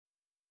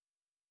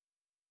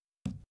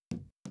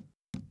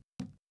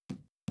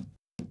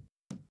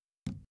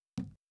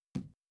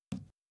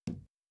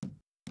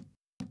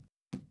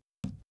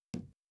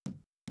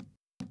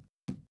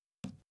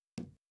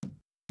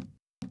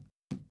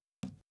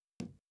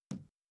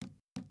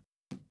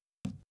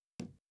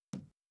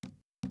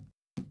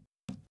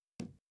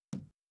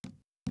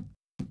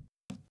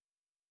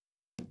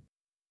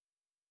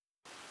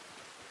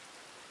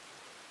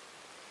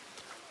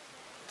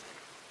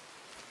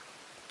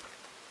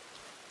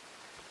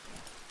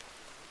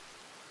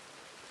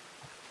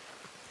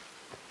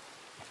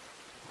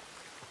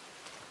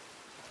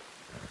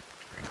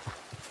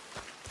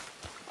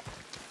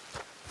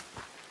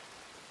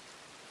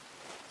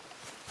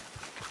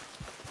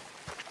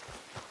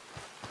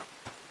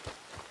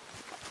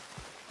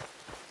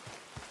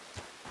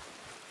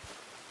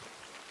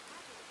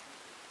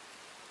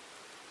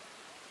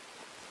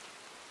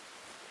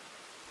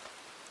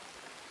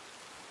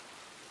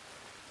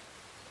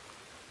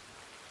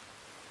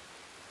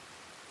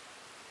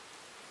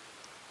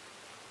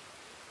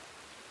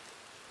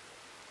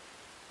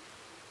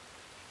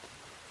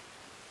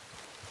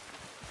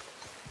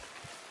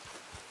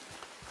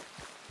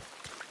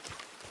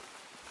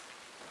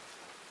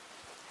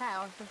Hi,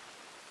 Arthur.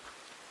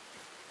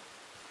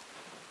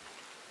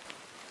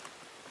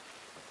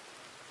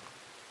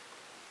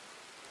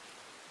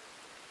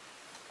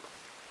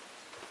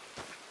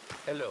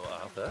 Hello,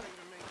 Arthur.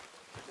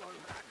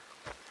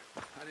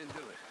 I didn't do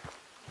it.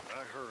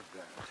 I heard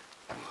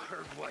that.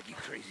 Heard what, you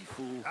crazy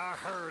fool? I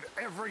heard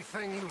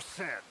everything you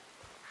said.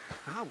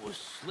 I was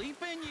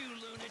sleeping, you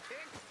lunatic.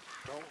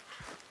 Don't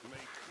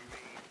make me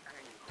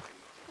angry.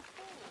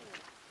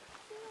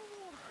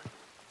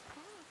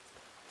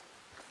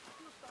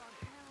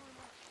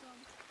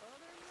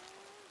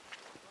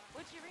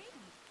 What you reading?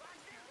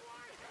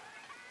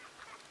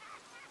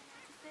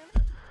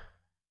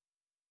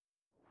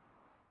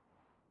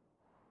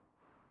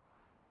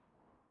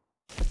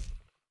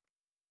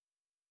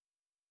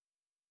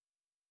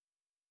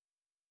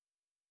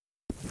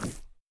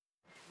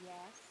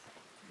 Yes,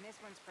 and this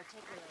one's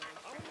particularly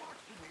I'm tricky.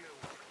 watching you.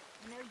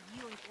 I know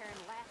you and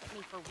Karen laugh at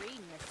me for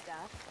reading this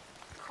stuff.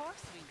 Of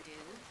course we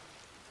do.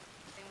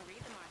 Then we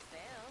read them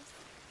ourselves.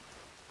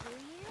 Do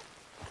you?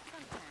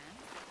 Sometimes.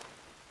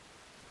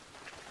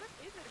 What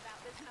is it about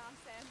this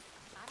nonsense?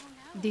 I don't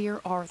know.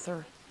 Dear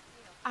Arthur,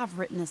 I've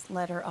written this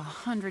letter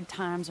 100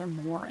 times or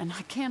more, and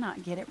I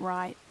cannot get it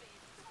right.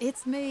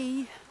 It's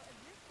me.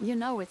 You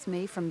know it's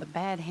me from the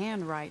bad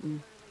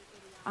handwriting.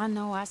 I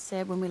know I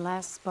said when we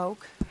last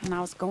spoke, and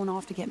I was going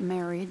off to get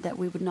married, that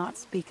we would not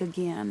speak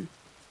again.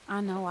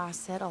 I know I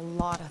said a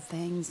lot of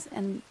things,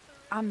 and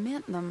I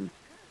meant them,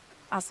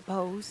 I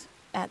suppose,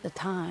 at the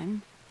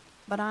time.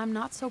 But I'm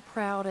not so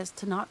proud as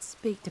to not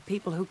speak to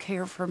people who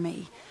care for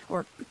me,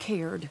 or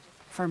cared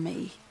for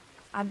me.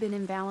 I've been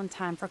in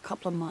Valentine for a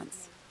couple of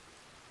months.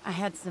 I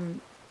had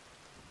some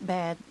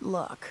bad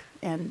luck,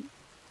 and,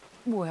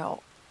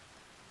 well,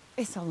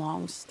 it's a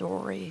long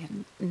story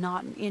and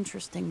not an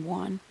interesting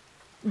one.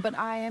 But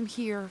I am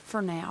here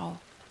for now.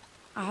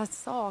 I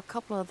saw a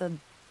couple of the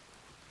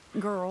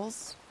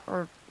girls,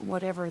 or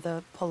whatever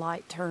the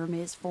polite term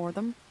is for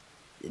them,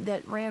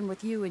 that ran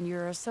with you and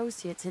your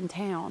associates in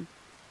town,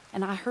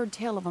 and I heard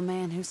tell of a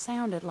man who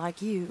sounded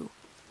like you.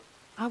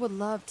 I would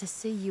love to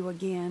see you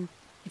again,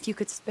 if you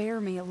could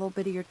spare me a little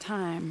bit of your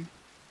time.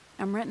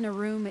 I'm renting a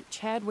room at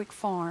Chadwick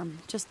Farm,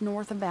 just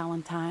north of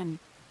Valentine.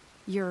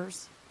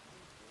 Yours,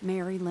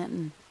 Mary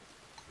Linton.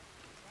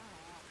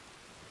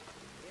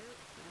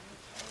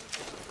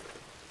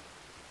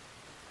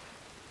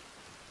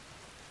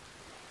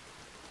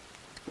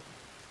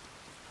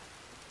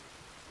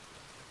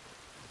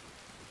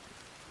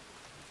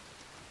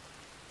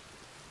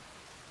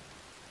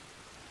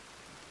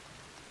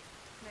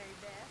 Mary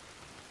Beth.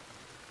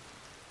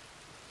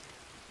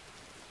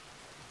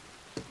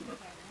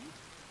 Karen.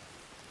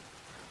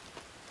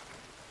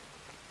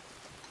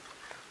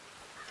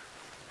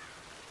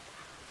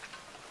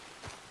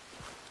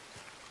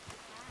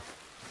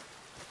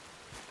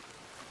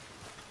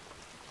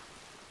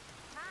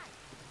 Hi.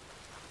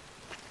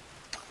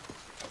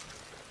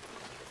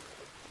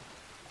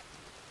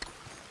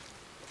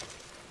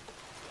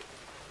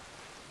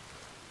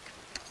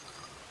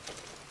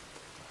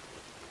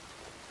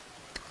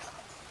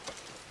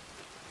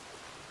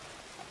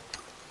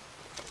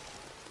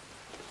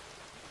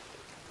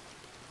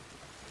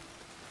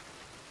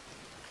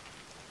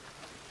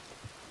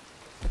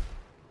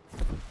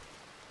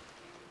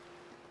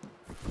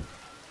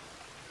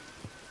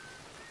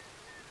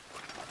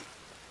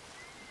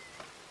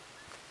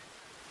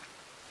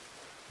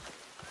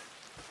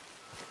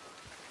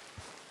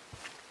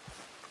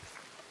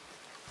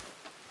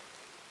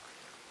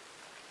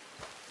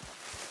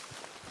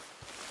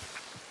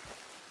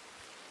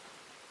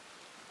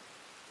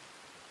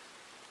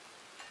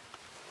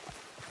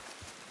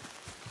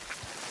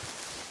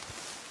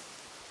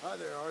 Hi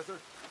there, Arthur.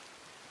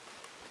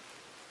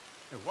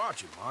 Hey,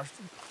 watch it,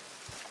 Marston.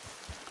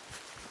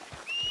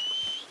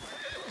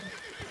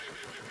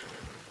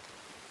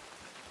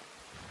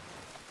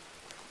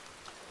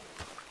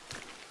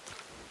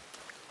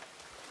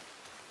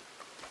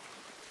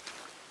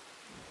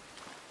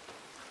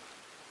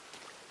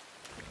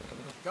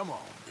 Come on,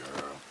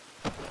 girl.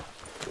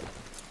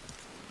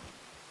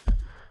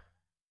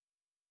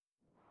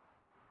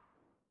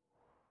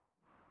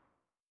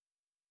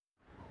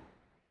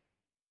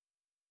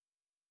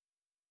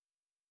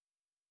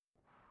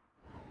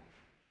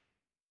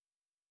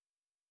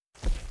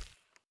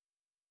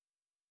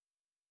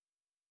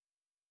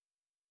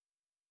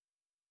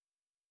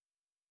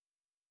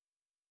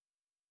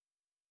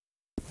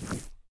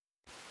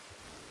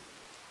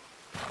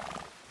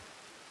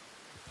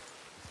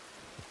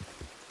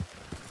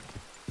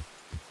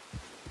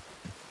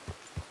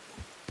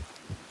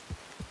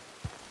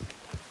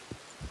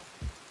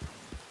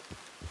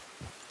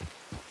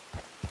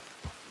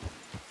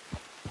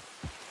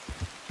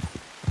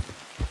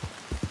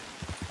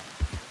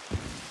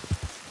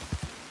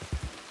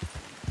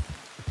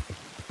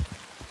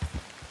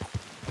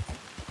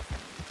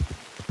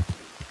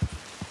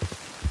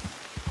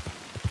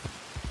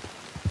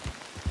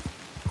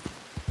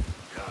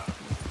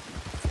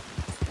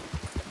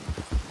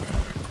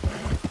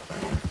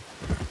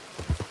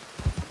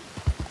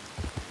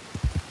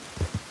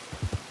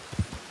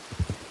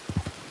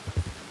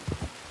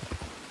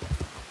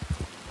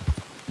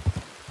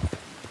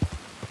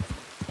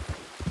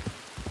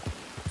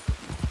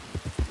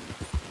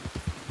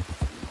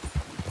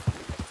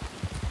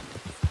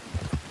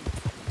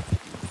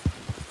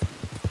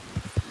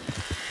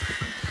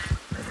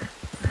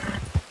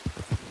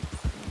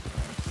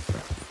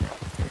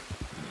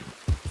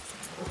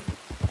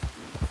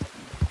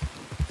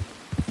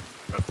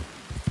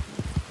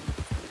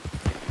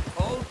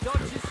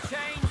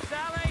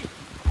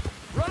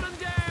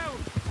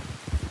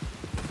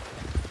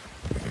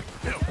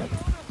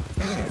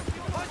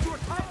 Watch your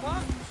top,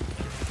 huh?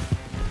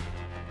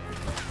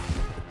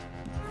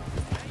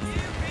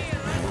 You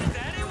being less than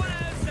anyone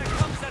else that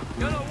comes that's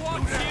gonna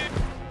watch you.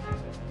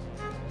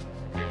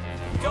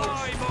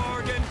 Die,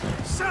 Morgan.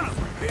 Son of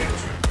a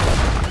bitch!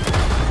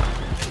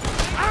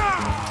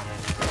 Ah!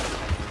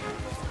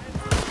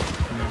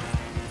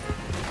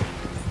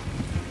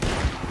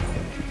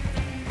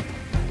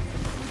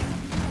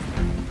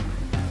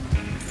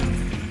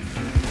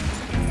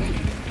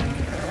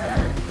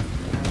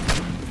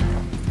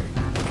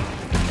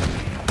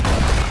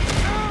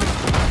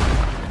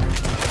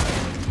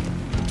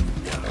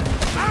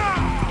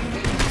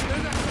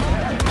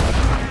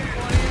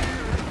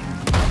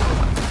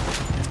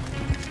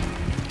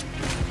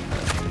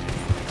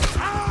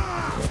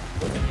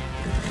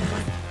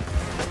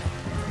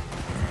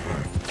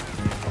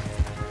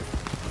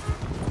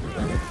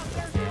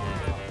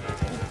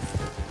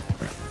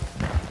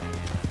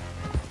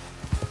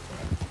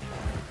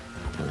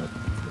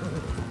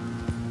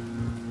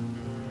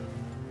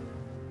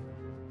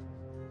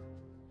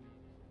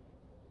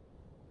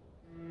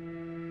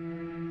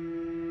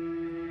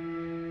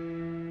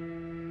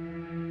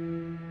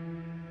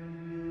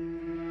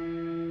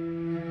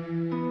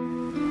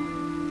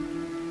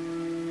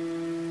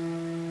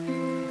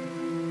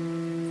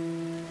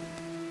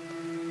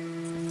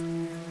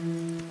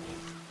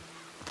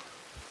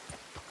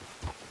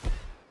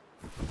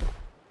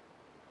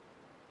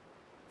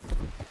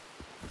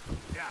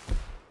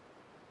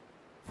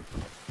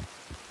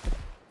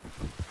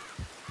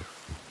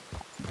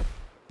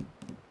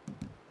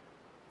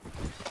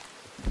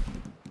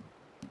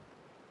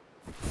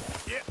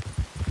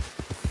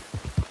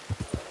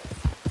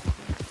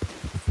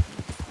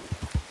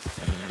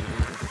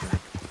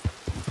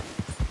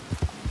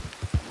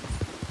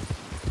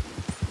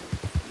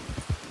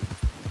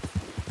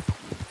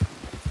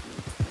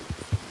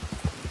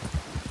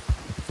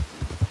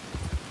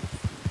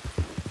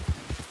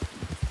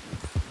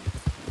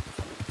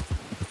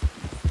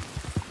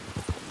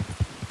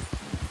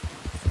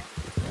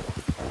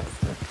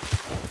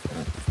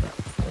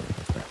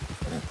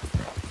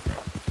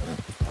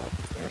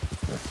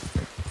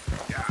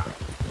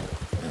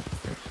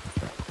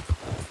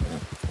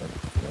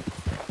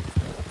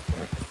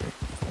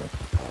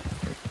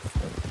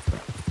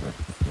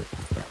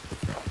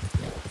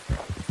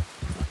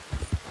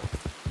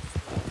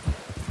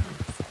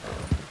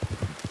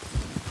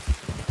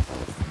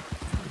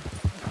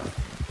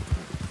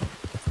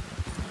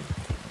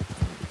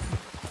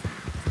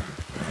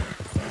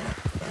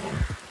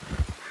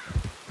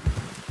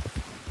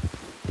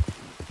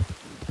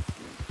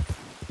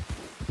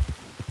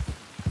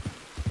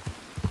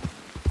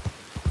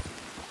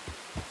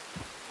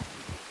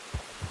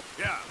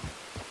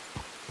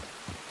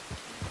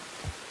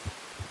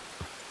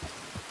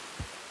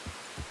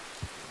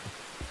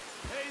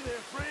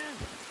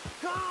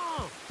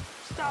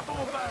 Stop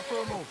on by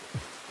for a moment.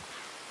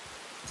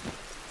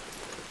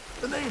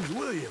 The name's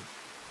William.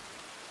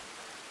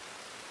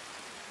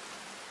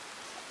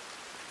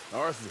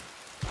 Arthur,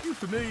 You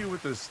familiar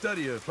with the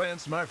study of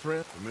plants, my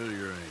friend?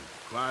 familiar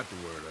ain't quite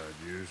the word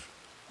I'd use.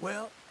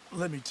 Well,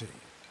 let me tell you.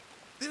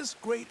 This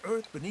great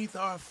earth beneath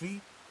our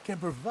feet can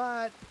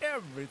provide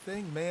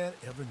everything man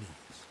ever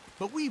needs.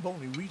 But we've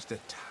only reached a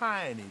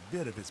tiny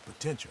bit of its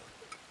potential.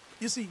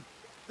 You see,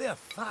 there are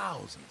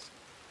thousands,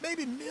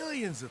 maybe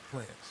millions of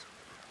plants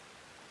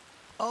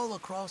all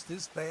across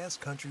this vast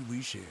country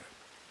we share.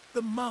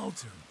 The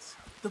mountains,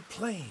 the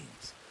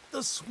plains,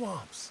 the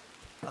swamps.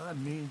 I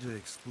mean to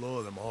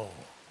explore them all,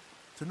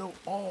 to know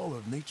all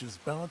of nature's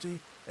bounty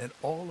and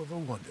all of her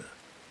wonder,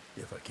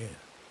 if I can.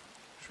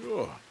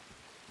 Sure.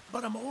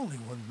 But I'm only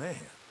one man.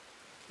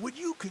 Would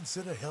you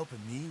consider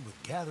helping me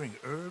with gathering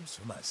herbs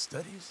for my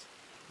studies?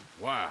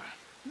 Why?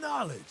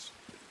 Knowledge,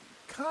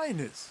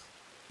 kindness,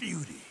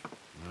 beauty.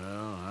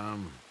 Well,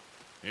 I'm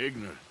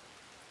ignorant,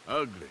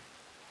 ugly,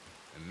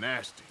 and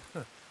nasty.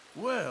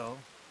 Well,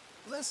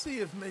 let's see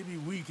if maybe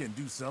we can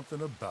do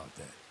something about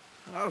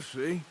that. I'll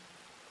see.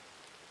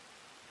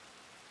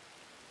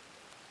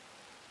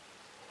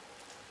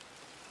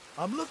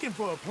 I'm looking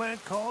for a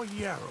plant called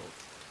yarrow.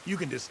 You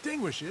can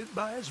distinguish it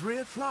by its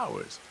red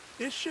flowers.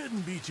 It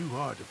shouldn't be too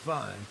hard to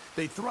find.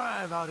 They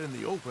thrive out in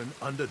the open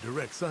under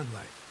direct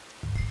sunlight.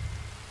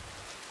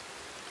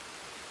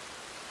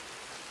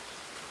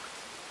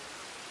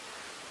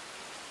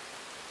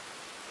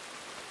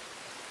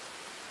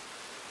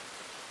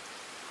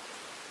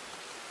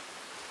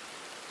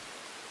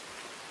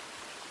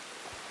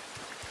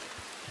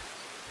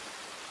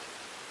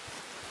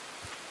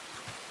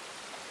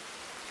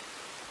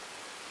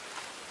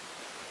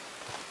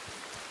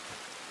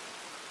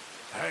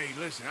 Hey,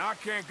 listen, I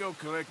can't go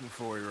collecting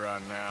for you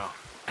right now.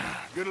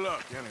 Good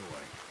luck,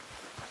 anyway.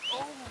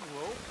 Oh,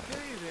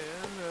 okay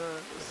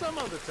then. Some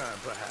other time,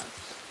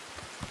 perhaps.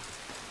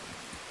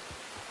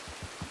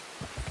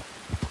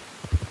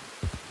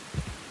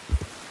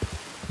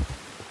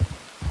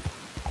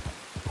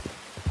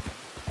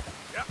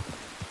 Yep.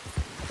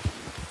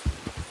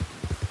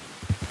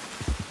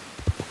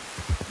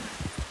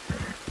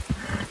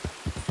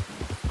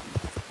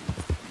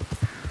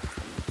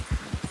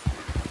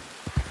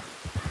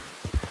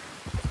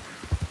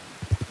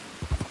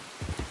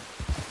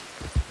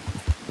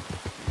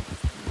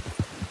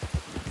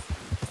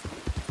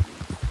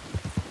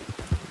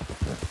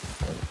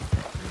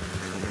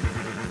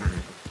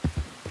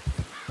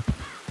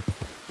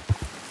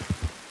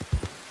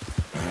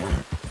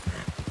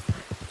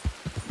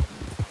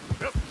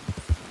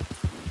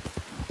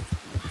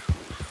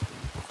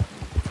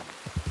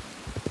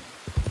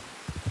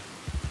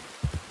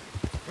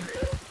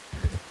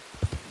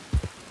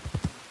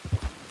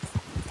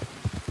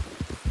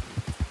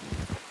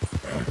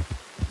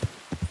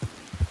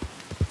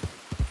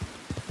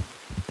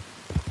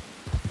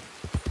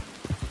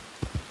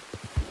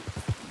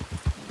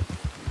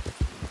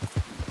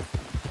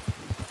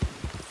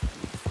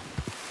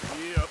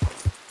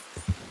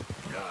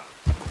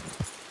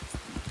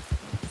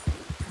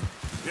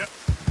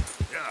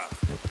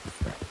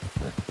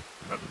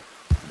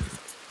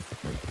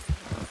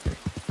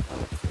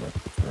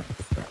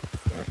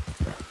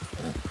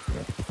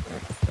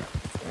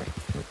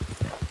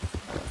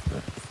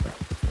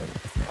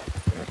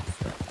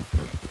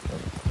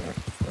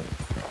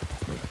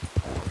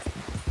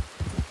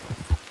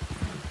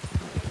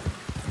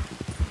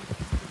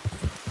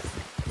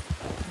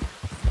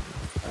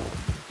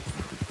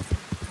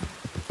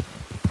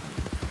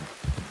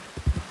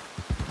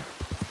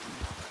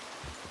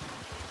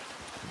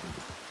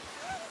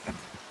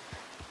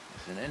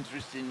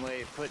 interesting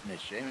way of putting it,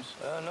 Seamus.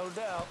 No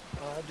doubt.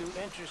 I do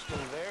interesting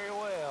very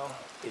well.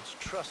 It's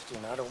trusting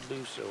I don't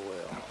do so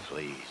well.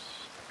 Please.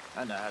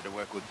 I know how to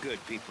work with good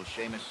people,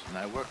 Seamus, and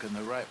I work in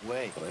the right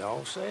way. We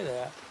all say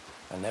that.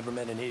 I never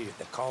met an idiot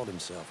that called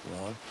himself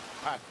one.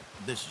 Partner,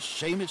 this is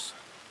Seamus.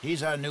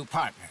 He's our new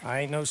partner. I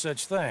ain't no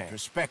such thing.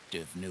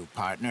 Prospective new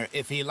partner,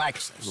 if he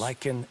likes us.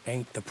 Liking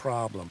ain't the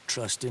problem.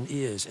 Trusting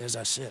is. As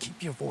I said,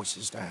 keep your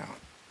voices down.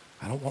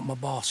 I don't want my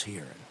boss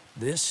hearing.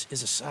 This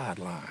is a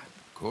sideline.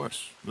 Of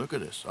course. Look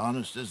at us.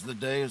 Honest as the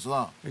day is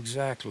long.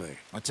 Exactly.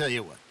 I'll tell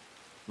you what.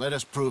 Let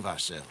us prove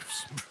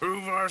ourselves.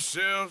 Prove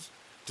ourselves?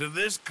 To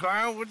this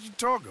clown? What you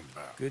talking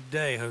about? Good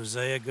day,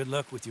 Hosea. Good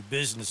luck with your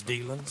business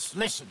dealings.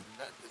 Listen,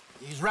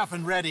 he's rough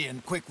and ready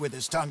and quick with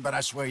his tongue, but I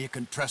swear you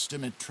can trust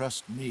him and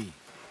trust me.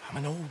 I'm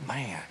an old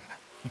man.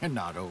 You're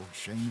not old,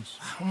 Seamus.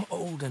 I'm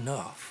old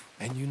enough.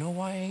 And you know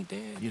I ain't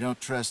dead. You don't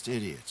trust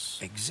idiots.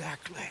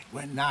 Exactly.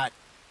 We're not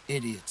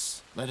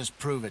idiots. Let us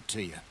prove it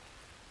to you.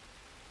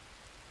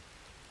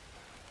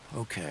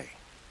 Okay.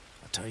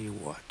 I'll tell you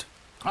what.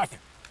 Arthur.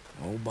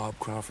 Old Bob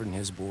Crawford and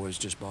his boys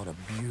just bought a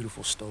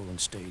beautiful stolen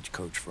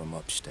stagecoach from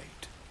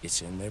upstate.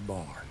 It's in their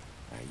barn.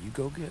 Now, you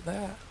go get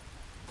that,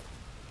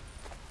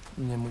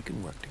 and then we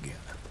can work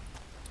together.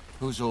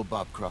 Who's old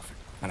Bob Crawford?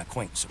 An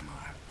acquaintance of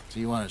mine. So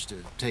you want us to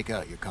take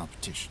out your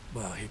competition?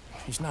 Well,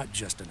 he's not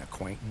just an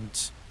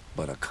acquaintance,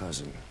 but a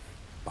cousin.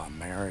 By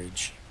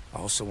marriage. I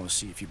also want to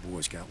see if you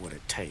boys got what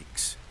it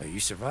takes. Now,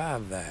 you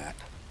survive that.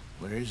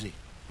 Where is he?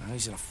 Well,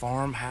 he's in a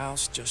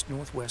farmhouse just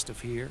northwest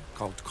of here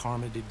called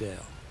Carmody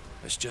Dell.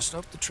 It's just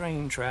up the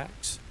train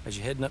tracks as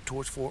you're heading up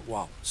towards Fort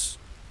Wallace.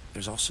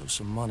 There's also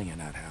some money in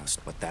that house,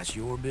 but that's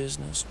your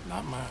business,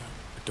 not mine.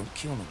 But don't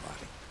kill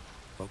nobody.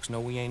 Folks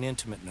know we ain't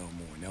intimate no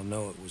more, and they'll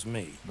know it was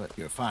me. But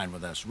you're fine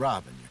with us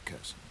robbing your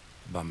cousin?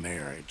 By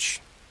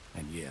marriage.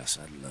 And yes,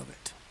 I'd love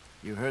it.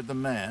 You heard the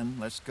man.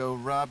 Let's go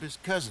rob his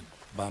cousin.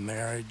 By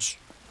marriage.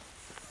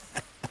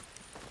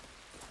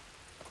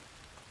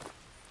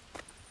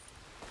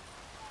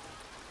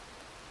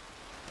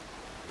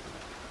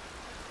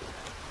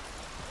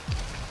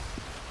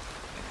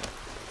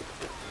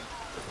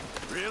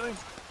 Really?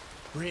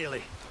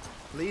 Really.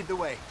 Lead the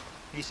way.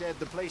 He said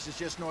the place is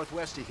just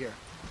northwest of here.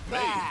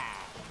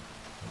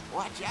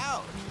 Watch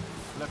out!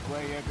 Look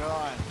where you're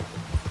going.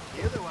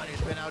 You're the one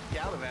who's been out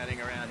gallivanting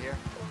around here.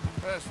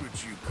 That's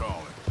what you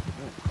call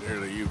it.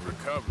 Clearly you've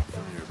recovered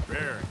from your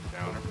bear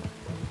encounter.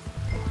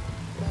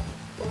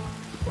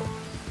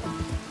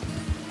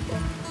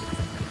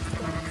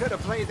 Could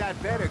have played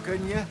that better,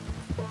 couldn't you?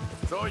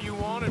 Thought you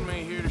wanted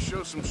me here to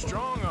show some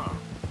strong arm.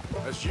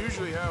 That's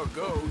usually how it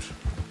goes.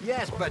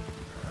 Yes, but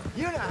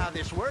you know how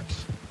this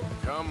works.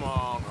 Come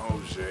on,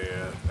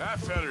 Hosea. That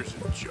feller's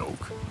a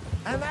joke.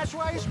 And that's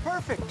why he's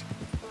perfect.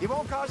 He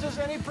won't cause us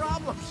any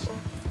problems.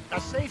 A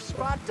safe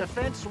spot to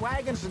fence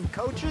wagons and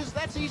coaches,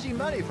 that's easy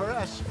money for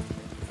us.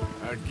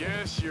 I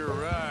guess you're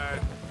right.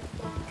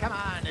 Come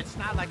on, it's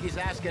not like he's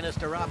asking us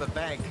to rob a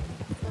bank.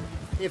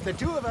 If the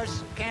two of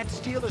us can't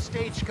steal a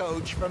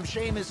stagecoach from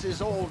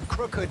Seamus's old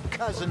crooked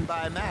cousin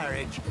by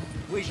marriage,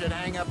 we should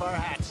hang up our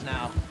hats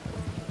now.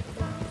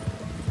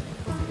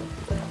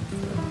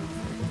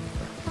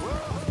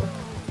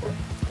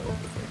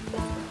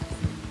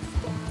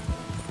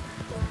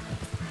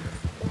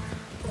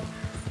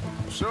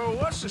 So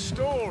what's the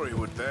story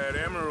with that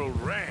Emerald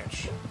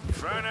Ranch? You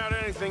find out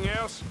anything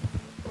else?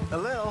 A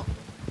little.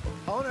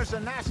 Owner's a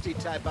nasty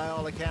type by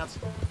all accounts.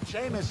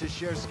 Seamus is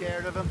sure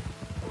scared of him.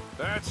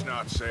 That's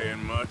not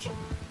saying much.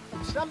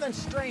 Something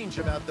strange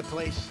about the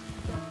place.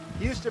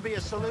 Used to be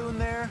a saloon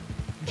there,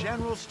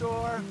 general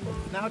store.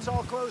 Now it's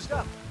all closed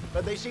up,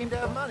 but they seem to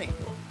have money.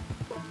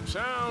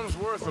 Sounds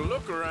worth a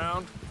look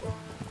around.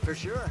 For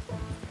sure.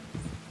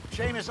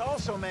 Seamus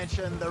also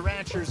mentioned the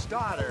rancher's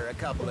daughter a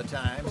couple of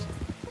times.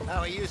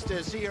 How he used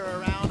to see her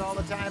around all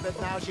the time, but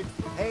now she...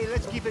 Hey,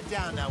 let's keep it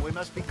down now. We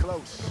must be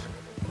close.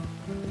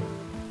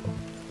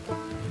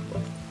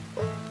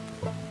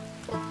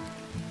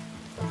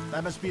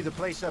 That must be the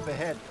place up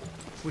ahead.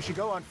 We should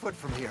go on foot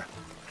from here.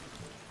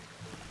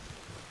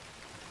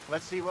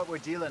 Let's see what we're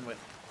dealing with.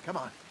 Come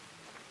on.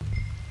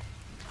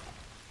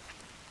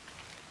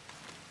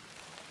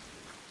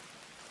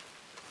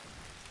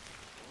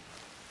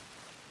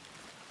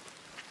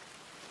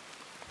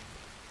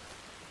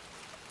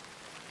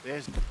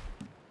 There's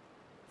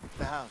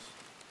the house.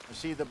 I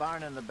see the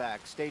barn in the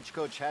back.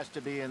 Stagecoach has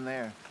to be in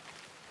there.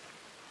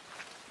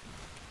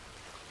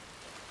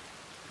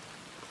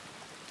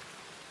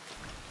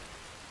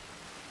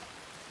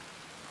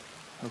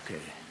 Okay,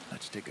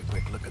 let's take a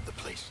quick look at the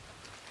place.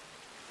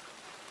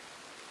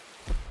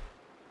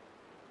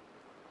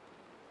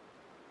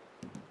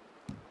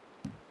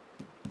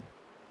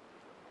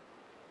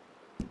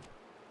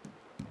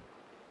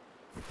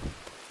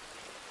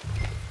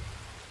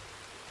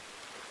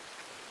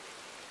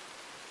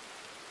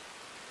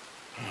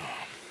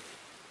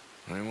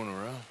 Anyone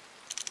around?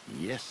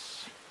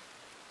 Yes.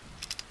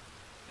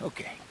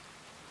 Okay.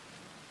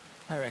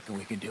 I reckon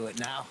we can do it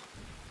now.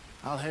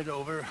 I'll head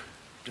over,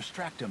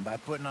 distract him by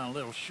putting on a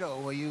little show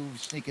while you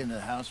sneak into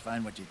the house,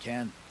 find what you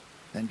can.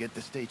 then get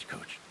the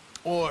stagecoach.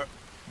 Or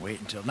wait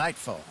until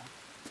nightfall.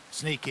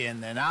 Sneak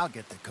in, then I'll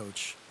get the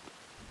coach.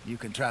 You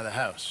can try the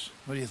house.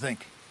 What do you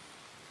think?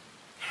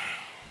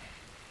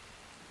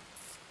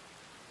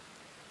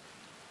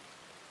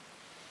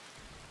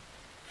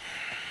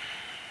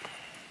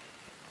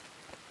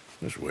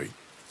 Let's wait.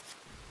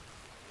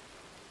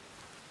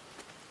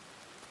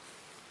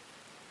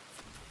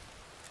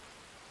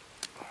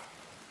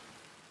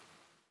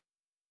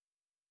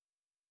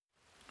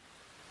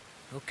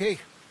 Okay,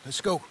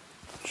 let's go.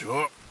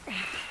 Sure.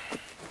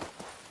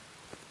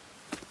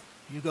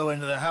 You go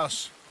into the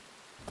house.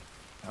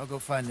 I'll go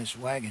find this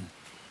wagon.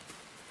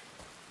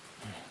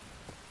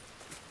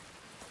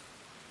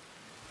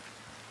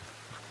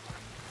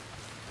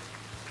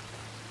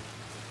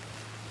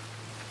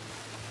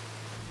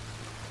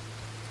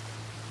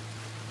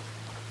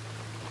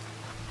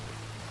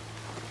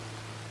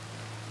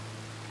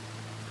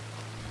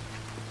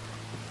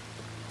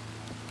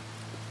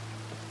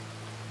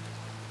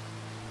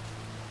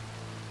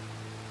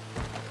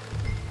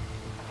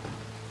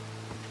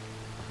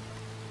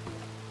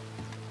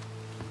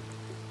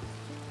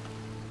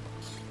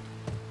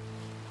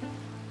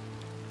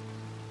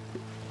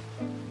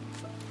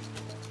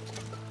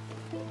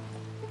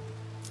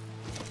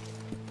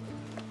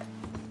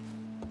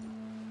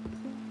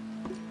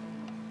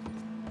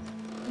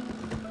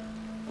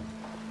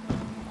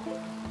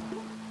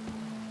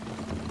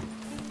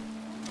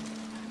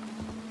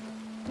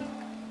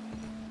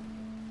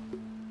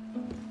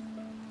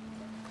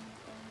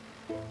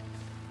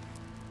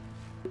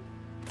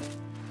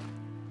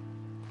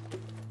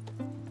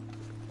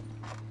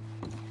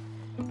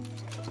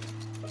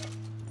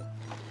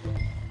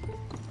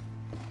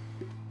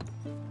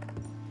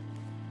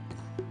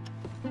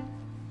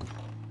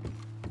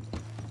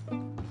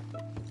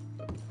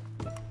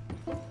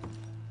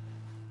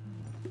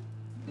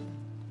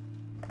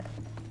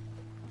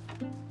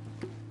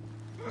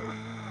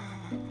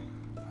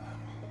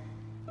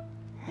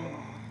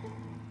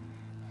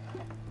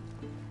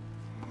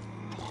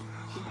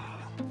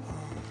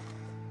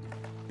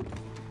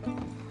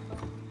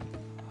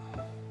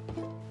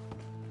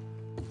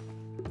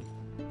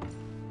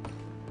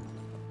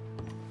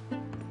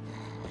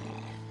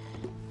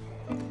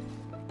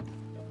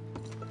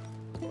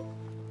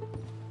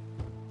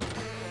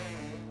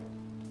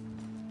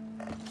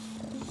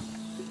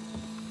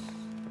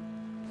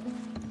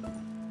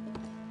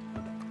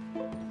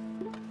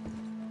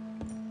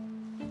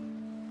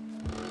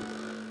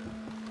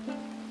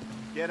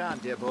 Get on,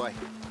 dear boy.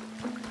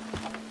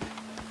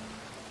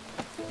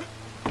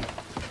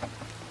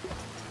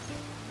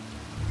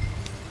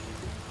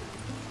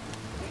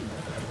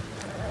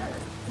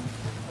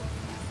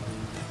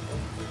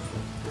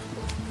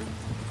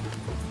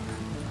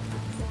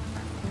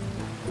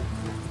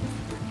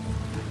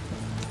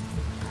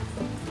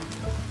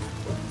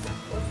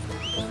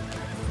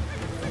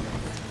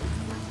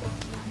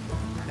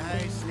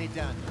 Nicely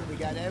done. We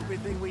got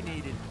everything we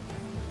needed.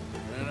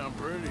 And I'm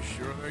pretty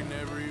sure they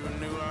never even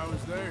knew I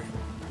was there.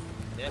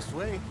 This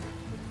way.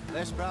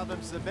 Less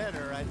problems the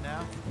better right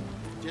now.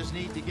 Just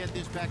need to get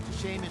this back to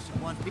Seamus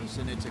in one piece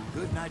and it's a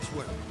good night's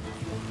work.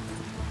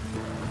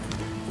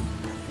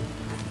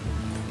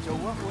 So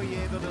what were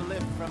you able to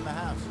lift from the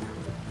house?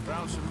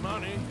 Found some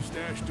money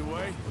stashed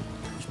away.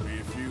 Must be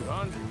a few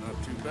hundred,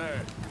 not too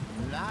bad.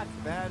 Not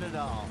bad at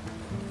all.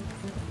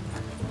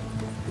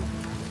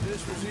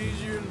 This was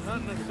easier than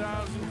hunting a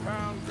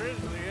 1,000-pound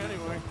grizzly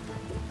anyway.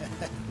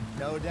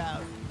 No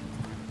doubt.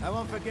 I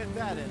won't forget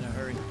that in a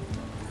hurry.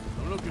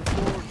 I'm looking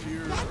forward to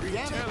your damn it.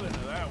 retelling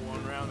of that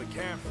one around the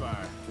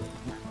campfire.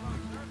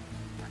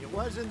 It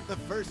wasn't the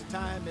first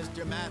time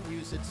Mr.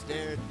 Matthews had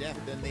stared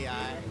death in the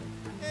eye.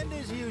 And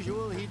as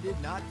usual, he did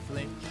not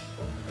flinch.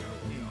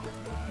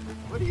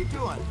 What are you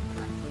doing?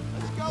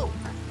 Let's go.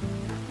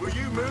 Will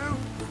you move?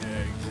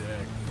 Yeah,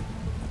 exactly.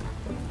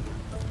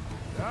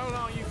 How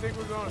long you think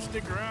we're gonna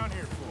stick around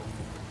here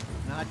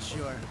for? Not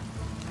sure.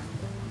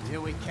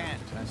 Till we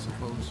can't, I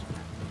suppose.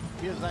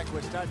 Feels like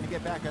we're starting to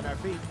get back on our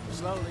feet,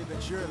 slowly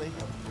but surely.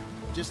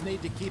 Just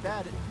need to keep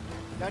at it.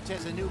 Dutch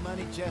has a new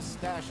money chest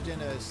stashed in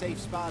a safe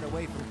spot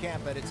away from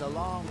camp, but it's a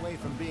long way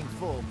from being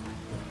full.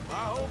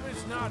 I hope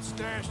it's not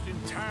stashed in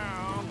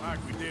town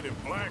like we did in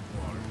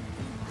Blackwater.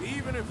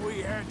 Even if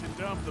we had to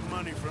dump the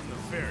money from the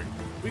ferry,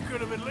 we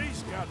could have at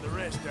least got the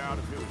rest out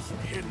if it was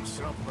hidden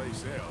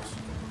someplace else.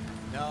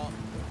 No,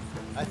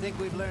 I think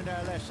we've learned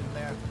our lesson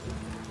there.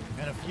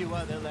 And a few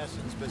other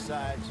lessons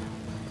besides.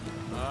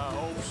 I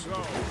hope so.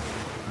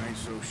 I ain't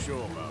so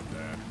sure about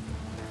that.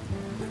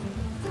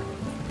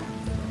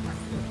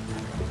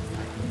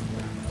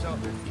 So,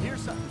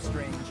 here's something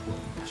strange.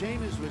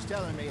 Seamus was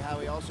telling me how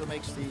he also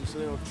makes these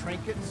little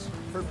trinkets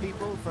for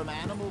people from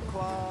animal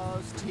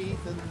claws, teeth,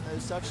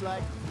 and such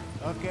like.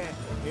 Okay,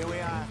 here we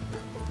are.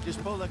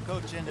 Just pull the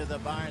coach into the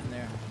barn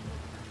there.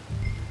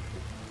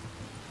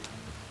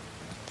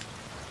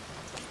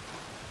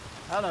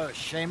 Hello,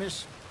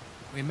 Seamus.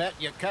 We met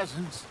your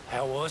cousins.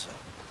 How was it?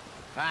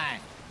 Fine.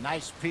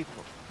 Nice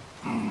people.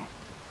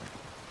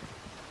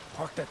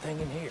 Park that thing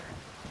in here.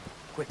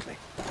 Quickly.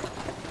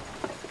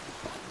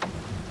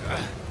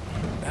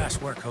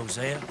 Nice work,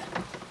 Hosea.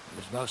 It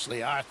was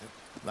mostly Arthur.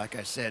 Like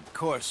I said,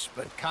 coarse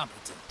but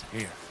competent.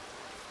 Here,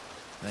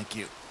 Thank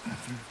you.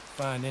 if you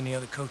find any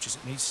other coaches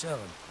that need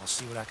selling, I'll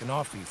see what I can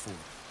offer you for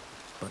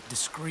it. But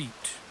discreet,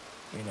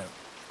 you know.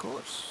 Of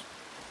course.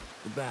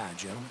 Goodbye,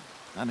 gentlemen.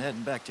 I'm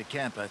heading back to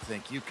camp, I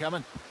think. You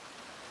coming?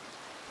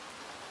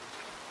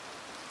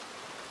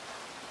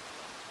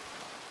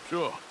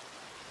 Sure.